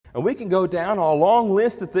And we can go down a long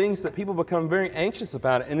list of things that people become very anxious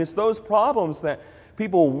about. And it's those problems that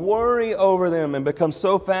people worry over them and become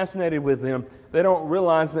so fascinated with them, they don't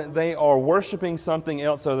realize that they are worshiping something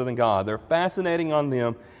else other than God. They're fascinating on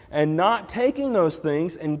them and not taking those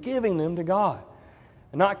things and giving them to God,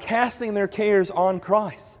 and not casting their cares on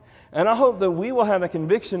Christ. And I hope that we will have the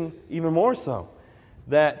conviction even more so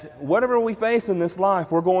that whatever we face in this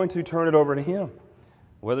life, we're going to turn it over to Him.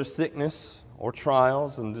 Whether sickness or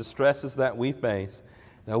trials and distresses that we face,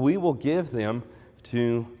 that we will give them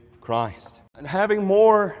to Christ. And having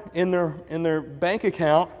more in their bank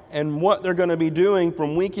account and what they're going to be doing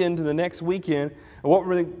from weekend to the next weekend, and what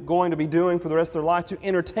we're going to be doing for the rest of their life to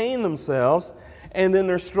entertain themselves, and then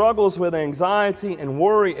their struggles with anxiety and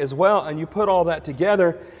worry as well, and you put all that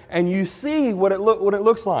together and you see what it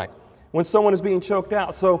looks like when someone is being choked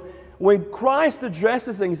out. So when Christ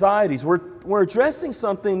addresses anxieties, we're addressing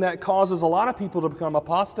something that causes a lot of people to become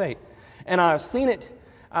apostate. And I've seen it.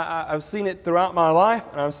 I've seen it throughout my life,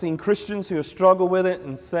 and I've seen Christians who have struggled with it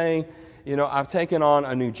and saying, I've taken on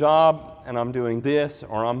a new job and I'm doing this,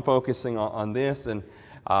 or I'm focusing on this, and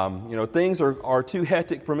things are too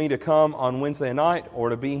hectic for me to come on Wednesday night or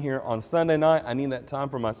to be here on Sunday night. I need that time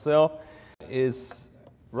for myself. Is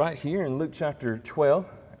right here in Luke chapter 12.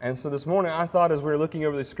 And so this morning I thought, as we were looking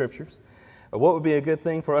over these scriptures, what would be a good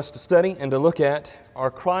thing for us to study and to look at are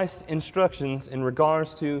Christ's instructions in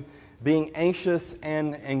regards to being anxious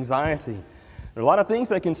and anxiety. There are a lot of things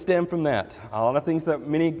that can stem from that. A lot of things that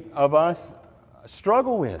many of us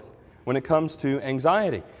struggle with when it comes to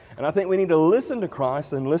anxiety. And I think we need to listen to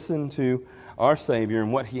Christ and listen to our Savior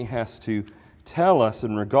and what He has to tell us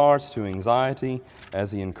in regards to anxiety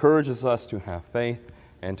as He encourages us to have faith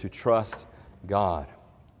and to trust God.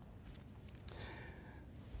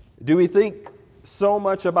 Do we think so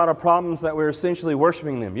much about our problems that we're essentially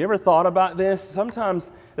worshiping them? You ever thought about this?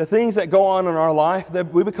 Sometimes the things that go on in our life,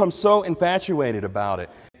 that we become so infatuated about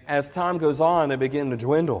it. As time goes on, they begin to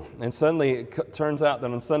dwindle. And suddenly it turns out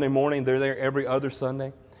that on Sunday morning, they're there every other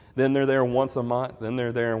Sunday. Then they're there once a month. Then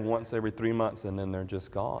they're there once every 3 months. And then they're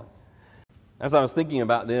just gone. As I was thinking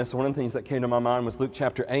about this, one of the things that came to my mind was Luke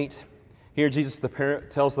chapter 8. Here Jesus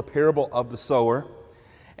tells the parable of the sower.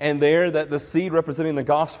 And there that the seed representing the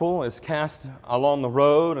gospel is cast along the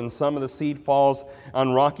road, and some of the seed falls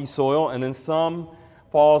on rocky soil, and then some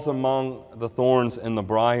falls among the thorns and the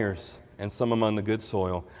briars, and some among the good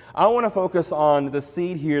soil. I want to focus on the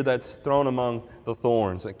seed here that's thrown among the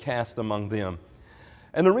thorns, that cast among them.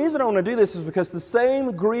 And the reason I want to do this is because the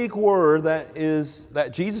same Greek word that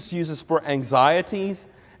Jesus uses for anxieties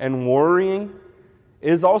and worrying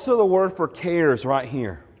is also the word for cares right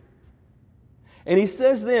here. And he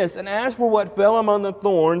says this, and as for what fell among the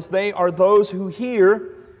thorns, they are those who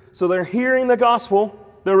hear. So they're hearing the gospel,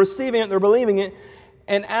 they're receiving it, they're believing it.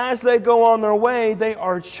 And as they go on their way, they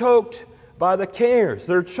are choked by the cares.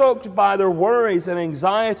 They're choked by their worries and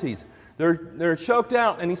anxieties. They're choked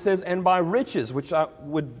out, and he says, and by riches, which I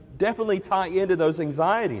would definitely tie into those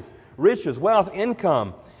anxieties. Riches, wealth,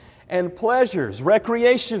 income, and pleasures,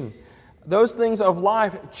 recreation. Those things of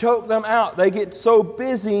life choke them out. They get so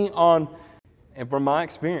busy on. And from my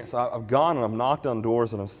experience, I've gone and I've knocked on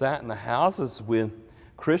doors and I've sat in the houses with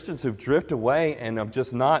Christians who've drifted away and are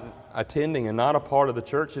just not attending and not a part of the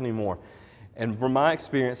church anymore. And from my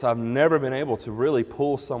experience, I've never been able to really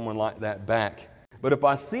pull someone like that back. But if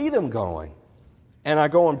I see them going, and I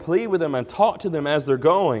go and plead with them and talk to them as they're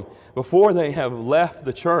going, before they have left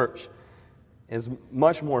the church, is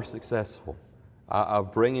much more successful.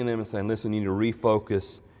 Of bringing them and saying, listen, you need to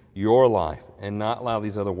refocus your life and not allow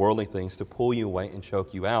these other worldly things to pull you away and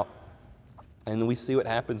choke you out. And we see what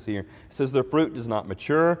happens here. It says their fruit does not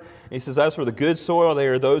mature. And he says, as for the good soil, they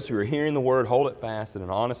are those who are hearing the word, hold it fast in an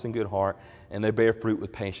honest and good heart, and they bear fruit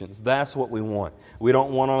with patience. That's what we want. We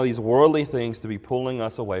don't want all these worldly things to be pulling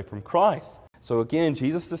us away from Christ. So again,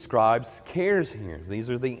 Jesus describes cares here. These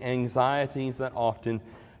are the anxieties that often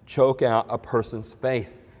choke out a person's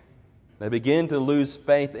faith. They begin to lose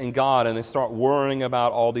faith in God, and they start worrying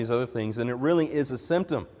about all these other things. And it really is a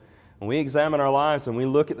symptom. When we examine our lives and we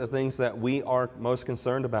look at the things that we are most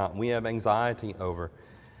concerned about, we have anxiety over,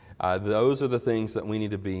 those are the things that we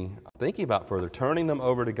need to be thinking about further, turning them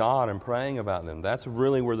over to God and praying about them. That's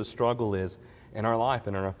really where the struggle is in our life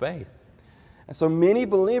and in our faith. And so many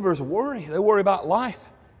believers worry. They worry about life.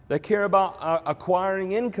 They care about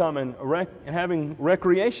acquiring income and having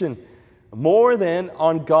recreation more than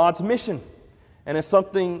on God's mission. And it's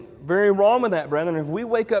something very wrong with that, brethren. If we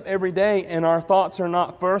wake up every day and our thoughts are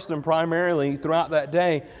not first and primarily throughout that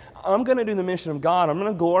day, I'm going to do the mission of God. I'm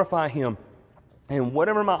going to glorify Him. And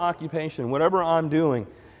whatever my occupation, whatever I'm doing,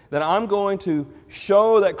 that I'm going to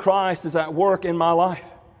show that Christ is at work in my life,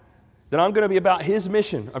 that I'm going to be about His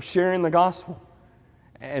mission of sharing the gospel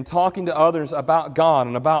and talking to others about God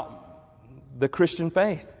and about the Christian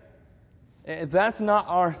faith. If that's not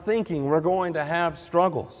our thinking, we're going to have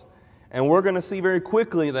struggles. And we're going to see very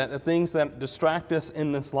quickly that the things that distract us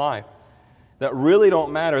in this life, that really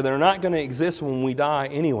don't matter, they're not going to exist when we die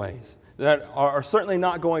anyways, that are certainly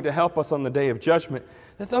not going to help us on the day of judgment,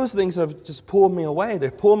 that those things have just pulled me away.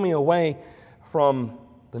 They've pulled me away from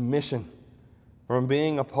the mission, from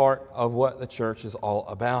being a part of what the church is all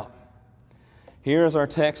about. Here is our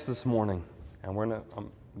text this morning, and we're going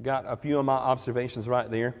to got a few of my observations right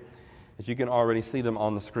there, as you can already see them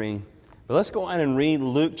on the screen. But let's go ahead and read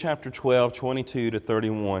Luke chapter 12, 22 to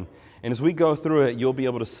 31. And as we go through it, you'll be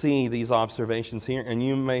able to see these observations here, and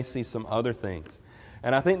you may see some other things.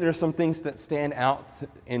 And I think there's some things that stand out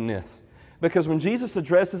in this. Because when Jesus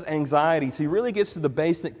addresses anxieties, He really gets to the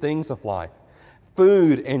basic things of life.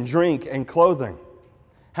 Food and drink and clothing.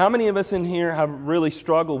 How many of us in here have really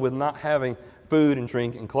struggled with not having food and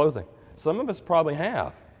drink and clothing? Some of us probably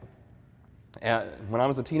have. When I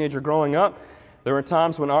was a teenager growing up, there were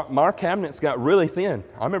times when our cabinets got really thin.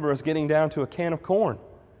 I remember us getting down to a can of corn.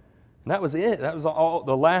 And that was it. That was all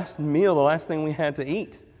the last meal, the last thing we had to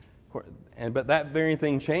eat. But that very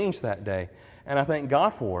thing changed that day. And I thank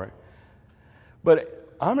God for it.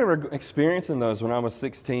 But I remember experiencing those when I was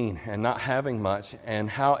 16 and not having much, and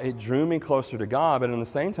how it drew me closer to God. But at the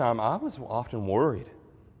same time, I was often worried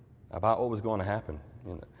about what was going to happen.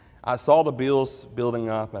 I saw the bills building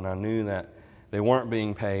up, and I knew that they weren't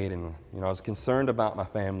being paid, and I was concerned about my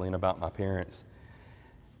family and about my parents.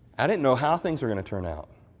 I didn't know how things were going to turn out.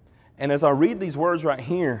 And as I read these words right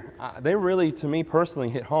here, they really, to me personally,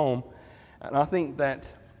 hit home. And I think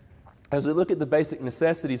that as we look at the basic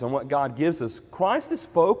necessities and what God gives us, Christ is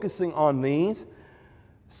focusing on these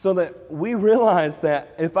so that we realize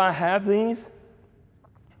that if I have these,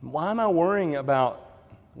 why am I worrying about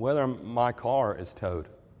whether my car is towed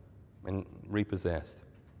and repossessed?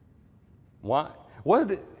 Why?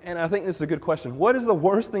 And I think this is a good question. What is the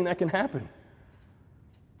worst thing that can happen?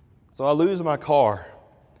 So I lose my car,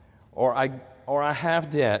 or I have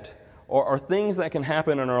debt, or things that can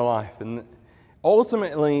happen in our life. And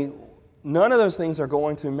ultimately, none of those things are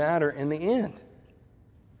going to matter in the end.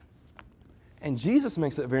 And Jesus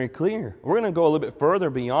makes it very clear. We're going to go a little bit further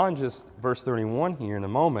beyond just verse 31 here in a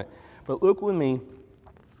moment. But look with me,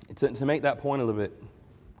 to make that point a little bit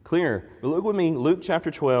clearer. But look with me, Luke chapter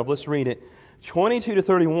 12, let's read it. 22 to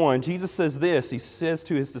 31, Jesus says this. He says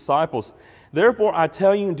to His disciples, "Therefore I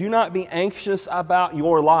tell you, do not be anxious about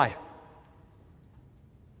your life."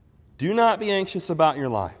 Do not be anxious about your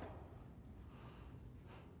life.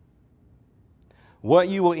 What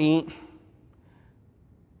you will eat,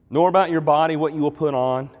 nor about your body what you will put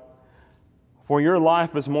on. For your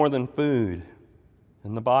life is more than food,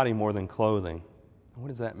 and the body more than clothing. What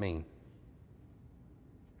does that mean?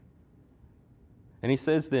 And He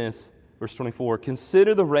says this, verse 24,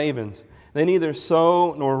 "Consider the ravens. They neither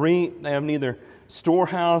sow nor reap. They have neither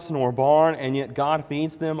storehouse nor barn, and yet God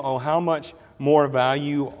feeds them. Oh, how much more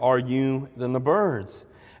value are you than the birds?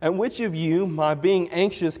 And which of you, by being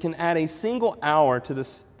anxious, can add a single hour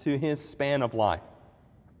to his span of life?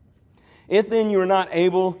 If then you are not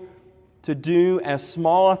able to do as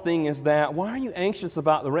small a thing as that, why are you anxious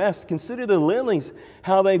about the rest? Consider the lilies,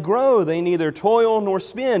 how they grow. They neither toil nor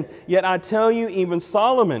spin. Yet I tell you, even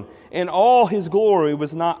Solomon in all his glory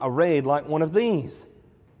was not arrayed like one of these.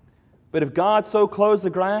 But if God so clothes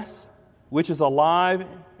the grass, which is alive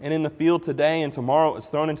and in the field today, and tomorrow is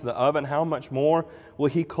thrown into the oven, how much more will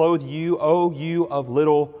He clothe you, O you of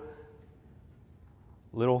little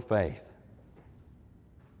faith?"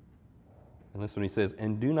 And this one He says,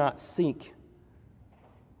 "And do not seek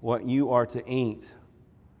what you are to eat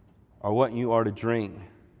or what you are to drink,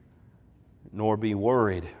 nor be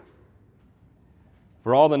worried.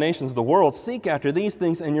 For all the nations of the world seek after these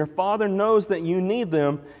things, and your Father knows that you need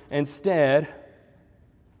them. Instead,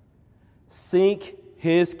 seek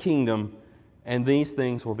His kingdom, and these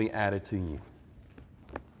things will be added to you."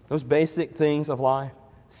 Those basic things of life.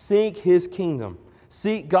 Seek His kingdom.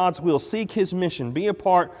 Seek God's will. Seek His mission. Be a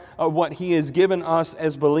part of what He has given us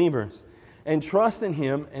as believers. And trust in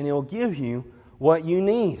Him, and He'll give you what you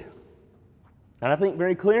need. And I think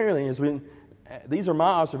very clearly, these are my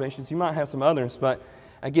observations. You might have some others. But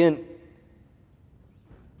again,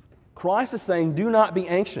 Christ is saying, do not be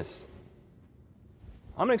anxious.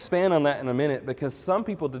 I'm going to expand on that in a minute, because some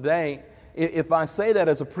people today, if I say that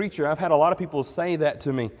as a preacher, I've had a lot of people say that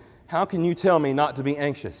to me. How can you tell me not to be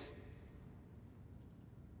anxious?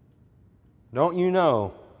 Don't you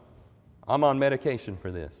know I'm on medication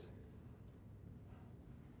for this.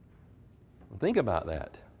 Think about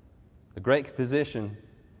that. The great physician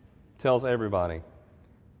tells everybody,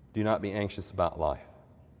 do not be anxious about life.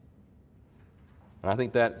 And I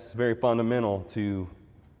think that's very fundamental to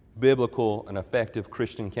biblical and effective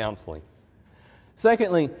Christian counseling.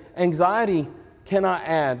 Secondly, anxiety cannot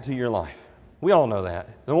add to your life. We all know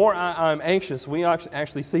that. The more I'm anxious, we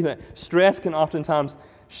actually see that stress can oftentimes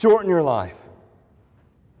shorten your life.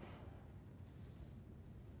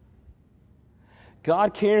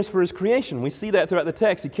 God cares for His creation. We see that throughout the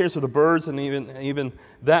text. He cares for the birds and even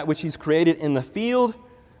that which He's created in the field.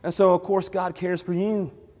 And so, of course, God cares for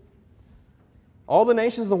you. All the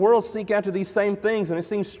nations of the world seek after these same things, and it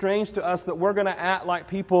seems strange to us that we're going to act like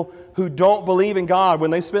people who don't believe in God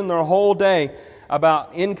when they spend their whole day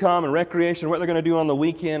about income and recreation, what they're going to do on the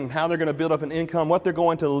weekend, how they're going to build up an income, what they're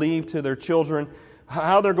going to leave to their children,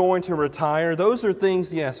 how they're going to retire. Those are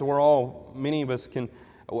things, yes, many of us can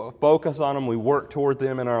focus on them. We work toward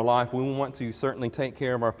them in our life. We want to certainly take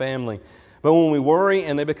care of our family. But when we worry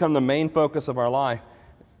and they become the main focus of our life,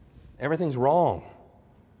 everything's wrong.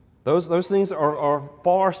 Those things are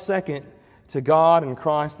far second to God and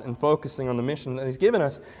Christ and focusing on the mission that He's given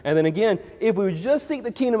us. And then again, if we would just seek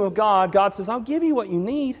the kingdom of God, God says, I'll give you what you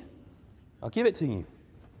need. I'll give it to you.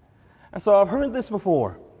 And so I've heard this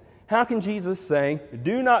before. How can Jesus say,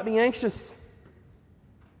 do not be anxious?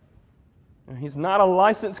 He's not a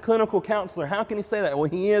licensed clinical counselor. How can He say that? Well,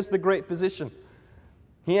 He is the great physician.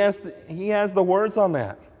 He has the words on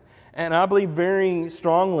that. And I believe very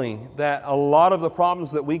strongly that a lot of the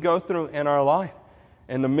problems that we go through in our life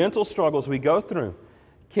and the mental struggles we go through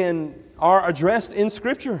are addressed in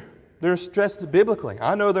Scripture. They're addressed biblically.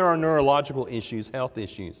 I know there are neurological issues, health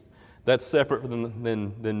issues, that's separate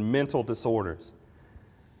than mental disorders.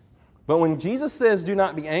 But when Jesus says, do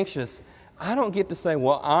not be anxious, I don't get to say,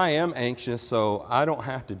 well, I am anxious, so I don't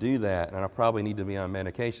have to do that, and I probably need to be on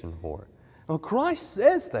medication for it. Well, Christ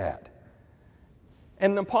says that.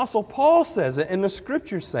 And the Apostle Paul says it, and the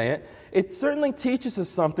Scriptures say it. It certainly teaches us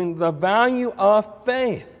something, the value of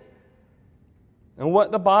faith, and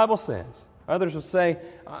what the Bible says. Others will say,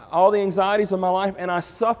 all the anxieties of my life, and I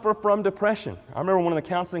suffer from depression. I remember one of the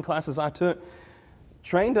counseling classes I took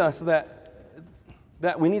trained us that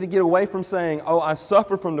we need to get away from saying, oh, I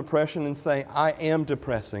suffer from depression, and say, I am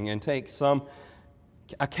depressing, and take some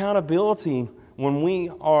accountability when we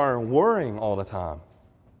are worrying all the time.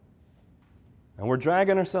 And we're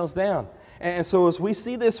dragging ourselves down. And so as we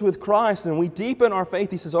see this with Christ and we deepen our faith,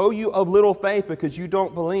 He says, oh, you of little faith, because you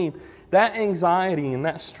don't believe. That anxiety and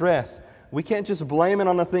that stress, we can't just blame it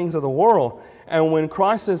on the things of the world. And when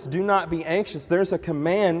Christ says, do not be anxious, there's a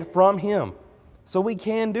command from Him. So we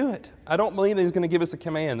can do it. I don't believe that He's going to give us a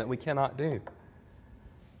command that we cannot do.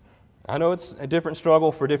 I know it's a different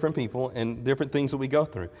struggle for different people and different things that we go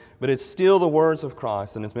through, but it's still the words of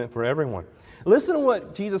Christ, and it's meant for everyone. Listen to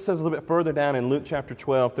what Jesus says a little bit further down in Luke chapter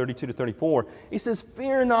 12, 32 to 34. He says,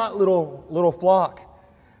 fear not, little flock,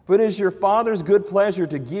 but it is your Father's good pleasure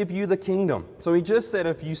to give you the kingdom. So He just said,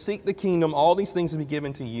 if you seek the kingdom, all these things will be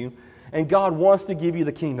given to you. And God wants to give you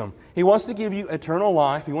the kingdom. He wants to give you eternal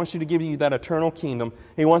life. He wants you to give you that eternal kingdom.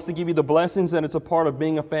 He wants to give you the blessings that it's a part of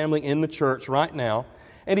being a family in the church right now.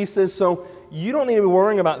 And He says, so you don't need to be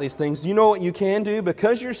worrying about these things. Do you know what you can do?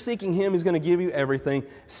 Because you're seeking Him, He's going to give you everything.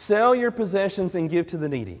 Sell your possessions and give to the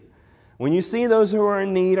needy. When you see those who are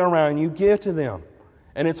in need around you, give to them.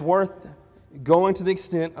 And it's worth going to the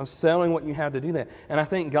extent of selling what you have to do that. And I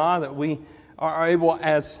thank God that we are able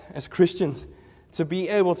as Christians to be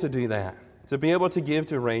able to do that, to be able to give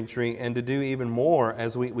to Raintree and to do even more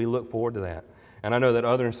as we look forward to that. And I know that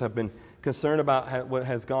others have been concerned about what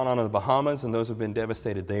has gone on in the Bahamas, and those have been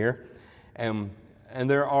devastated there. And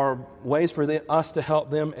there are ways for us to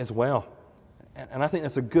help them as well. And I think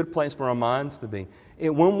that's a good place for our minds to be.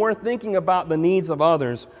 When we're thinking about the needs of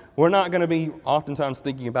others, we're not going to be oftentimes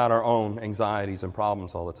thinking about our own anxieties and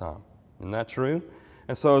problems all the time. Isn't that true?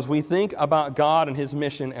 And so as we think about God and His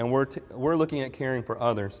mission, and we're looking at caring for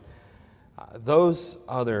others, those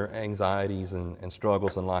other anxieties and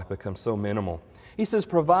struggles in life become so minimal. He says,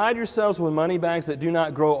 provide yourselves with money bags that do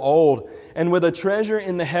not grow old, and with a treasure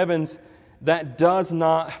in the heavens that does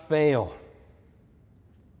not fail.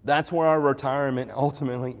 That's where our retirement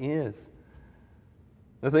ultimately is.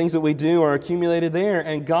 The things that we do are accumulated there,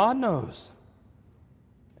 and God knows.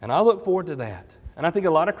 And I look forward to that. And I think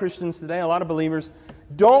a lot of Christians today, a lot of believers,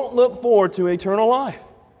 don't look forward to eternal life.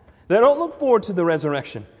 They don't look forward to the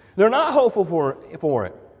resurrection. They're not hopeful for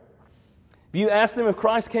it. If you ask them if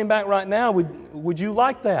Christ came back right now, would you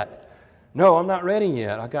like that? No, I'm not ready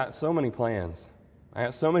yet. I got so many plans. I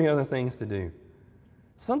got so many other things to do.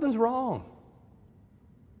 something's wrong.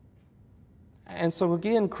 And so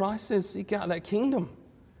again, Christ says, seek out that kingdom.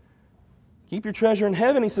 Keep your treasure in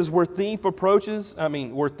heaven. He says, no thief approaches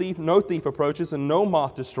and no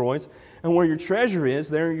moth destroys. And where your treasure is,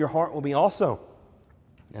 there your heart will be also.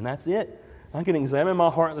 And that's it. I can examine my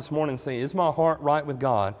heart this morning and say, is my heart right with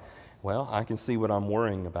God? Well, I can see what I'm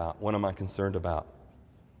worrying about. What am I concerned about?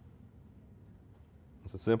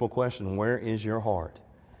 It's a simple question. Where is your heart?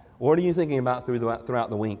 What are you thinking about throughout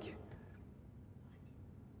the week?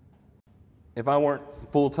 If I weren't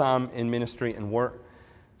full-time in ministry and work,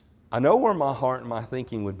 I know where my heart and my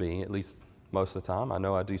thinking would be, at least most of the time. I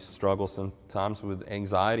know I do struggle sometimes with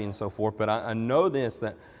anxiety and so forth, but I know this,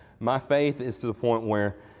 that my faith is to the point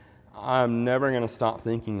where I'm never going to stop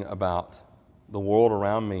thinking about the world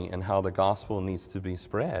around me and how the gospel needs to be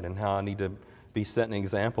spread and how I need to be setting an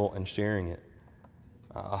example and sharing it.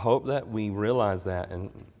 I hope that we realize that,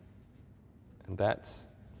 and that's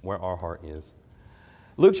where our heart is.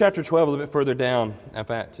 Luke chapter 12, a little bit further down, in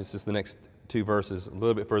fact, it's just the next 2 verses, a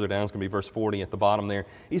little bit further down, it's going to be verse 40 at the bottom there.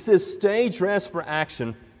 He says, stay dressed for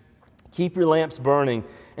action, keep your lamps burning,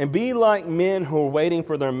 and be like men who are waiting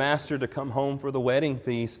for their master to come home for the wedding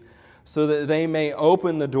feast, so that they may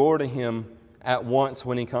open the door to him at once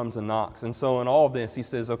when he comes and knocks. And so in all of this, he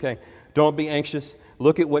says, okay, don't be anxious.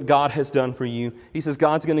 Look at what God has done for you. He says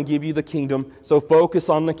God's going to give you the kingdom, so focus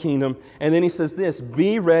on the kingdom. And then he says this,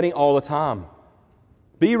 be ready all the time.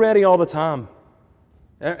 Be ready all the time.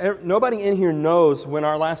 Nobody in here knows when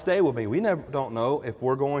our last day will be. We don't know if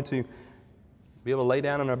we're going to be able to lay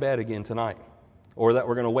down in our bed again tonight or that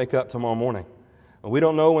we're going to wake up tomorrow morning. We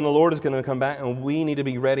don't know when the Lord is going to come back, and we need to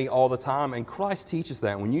be ready all the time. And Christ teaches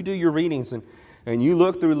that. When you do your readings and you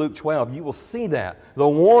look through Luke 12, you will see that. The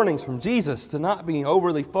warnings from Jesus to not be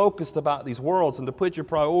overly focused about these worlds and to put your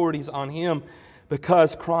priorities on Him,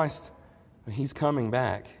 because Christ, He's coming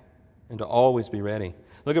back, and to always be ready.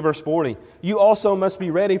 Look at verse 40. You also must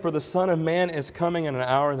be ready, for the Son of Man is coming in an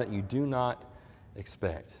hour that you do not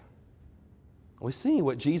expect. We see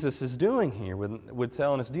what Jesus is doing here with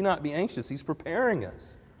telling us, do not be anxious. He's preparing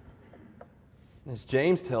us. As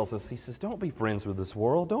James tells us, he says, don't be friends with this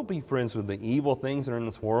world. Don't be friends with the evil things that are in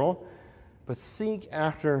this world, but seek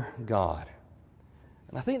after God.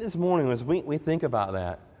 And I think this morning, as we think about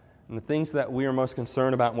that, and the things that we are most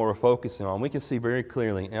concerned about and what we're focusing on, we can see very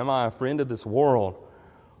clearly, am I a friend of this world,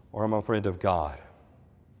 or am I a friend of God?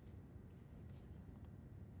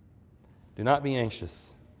 Do not be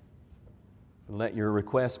anxious. Let your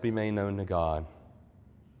requests be made known to God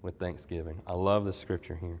with thanksgiving. I love this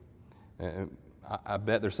scripture here. I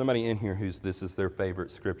bet there's somebody in here this is their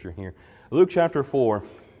favorite scripture here. Luke chapter 4,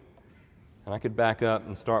 and I could back up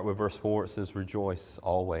and start with verse 4. It says, rejoice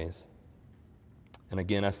always. And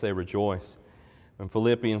again, I say rejoice. In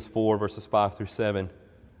Philippians 4, verses 5 through 7,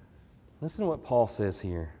 listen to what Paul says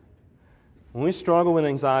here. When we struggle with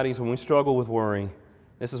anxieties, when we struggle with worry,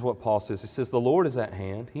 this is what Paul says. He says, the Lord is at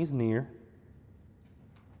hand. He's near.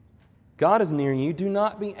 God is near you. Do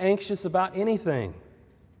not be anxious about anything,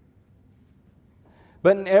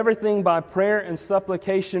 but in everything by prayer and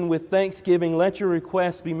supplication with thanksgiving, let your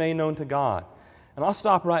requests be made known to God. And I'll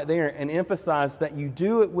stop right there and emphasize that you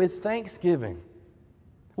do it with thanksgiving.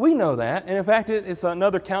 We know that. And in fact, it's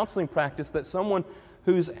another counseling practice that someone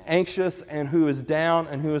who's anxious and who is down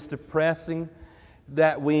and who is depressing,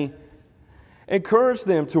 that we encourage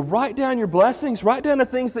them to write down your blessings, write down the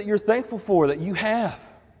things that you're thankful for, that you have.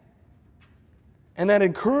 And that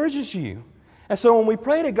encourages you. And so when we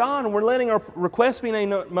pray to God and we're letting our requests be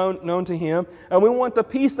known to Him, and we want the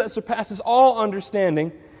peace that surpasses all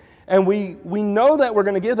understanding, and we know that we're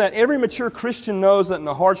going to give that. Every mature Christian knows that in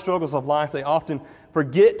the hard struggles of life, they often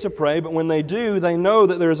forget to pray, but when they do, they know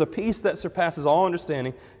that there is a peace that surpasses all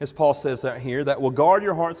understanding, as Paul says that here, that will guard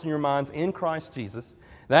your hearts and your minds in Christ Jesus.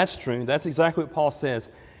 That's true. That's exactly what Paul says.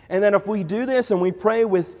 And that if we do this and we pray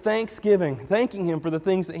with thanksgiving, thanking Him for the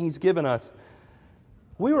things that He's given us,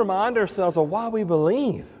 we remind ourselves of why we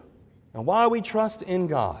believe and why we trust in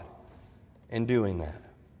God in doing that.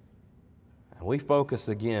 And we focus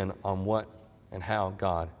again on what and how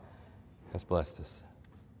God has blessed us.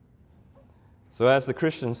 So as the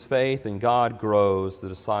Christian's faith in God grows, the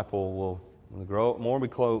disciple will grow. The more we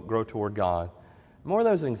grow toward God, the more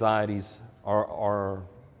those anxieties are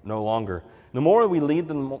no longer. The more we leave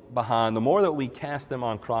them behind, the more that we cast them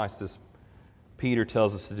on Christ, as Peter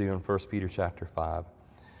tells us to do in 1 Peter chapter 5.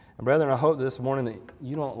 And brethren, I hope this morning that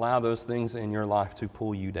you don't allow those things in your life to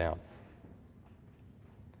pull you down.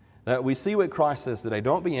 That we see what Christ says today.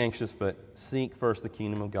 Don't be anxious, but seek first the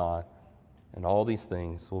kingdom of God, and all these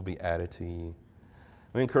things will be added to you.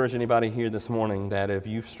 We encourage anybody here this morning that if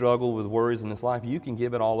you've struggled with worries in this life, you can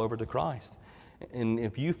give it all over to Christ. And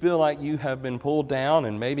if you feel like you have been pulled down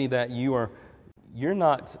and maybe that you're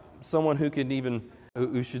not someone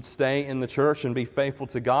who should stay in the church and be faithful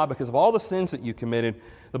to God because of all the sins that you committed,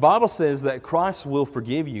 the Bible says that Christ will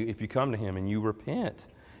forgive you if you come to Him and you repent.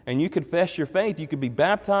 And you confess your faith, you could be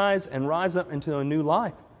baptized and rise up into a new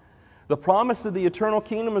life. The promise of the eternal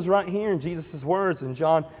kingdom is right here in Jesus' words. In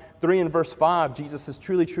John 3 and verse 5, Jesus says,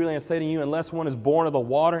 "Truly, truly, I say to you, unless one is born of the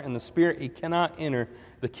water and the Spirit, he cannot enter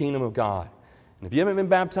the kingdom of God." And if you haven't been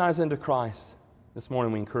baptized into Christ, this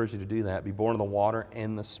morning we encourage you to do that. Be born of the water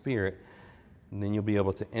and the Spirit, and then you'll be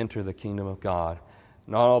able to enter the kingdom of God.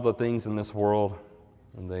 Not all the things in this world,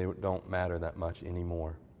 they don't matter that much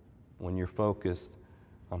anymore when you're focused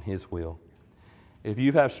on His will. If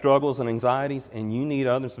you have struggles and anxieties and you need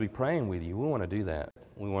others to be praying with you, we want to do that.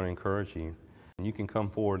 We want to encourage you. And you can come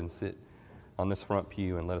forward and sit on this front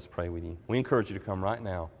pew and let us pray with you. We encourage you to come right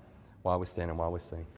now while we stand and while we sing.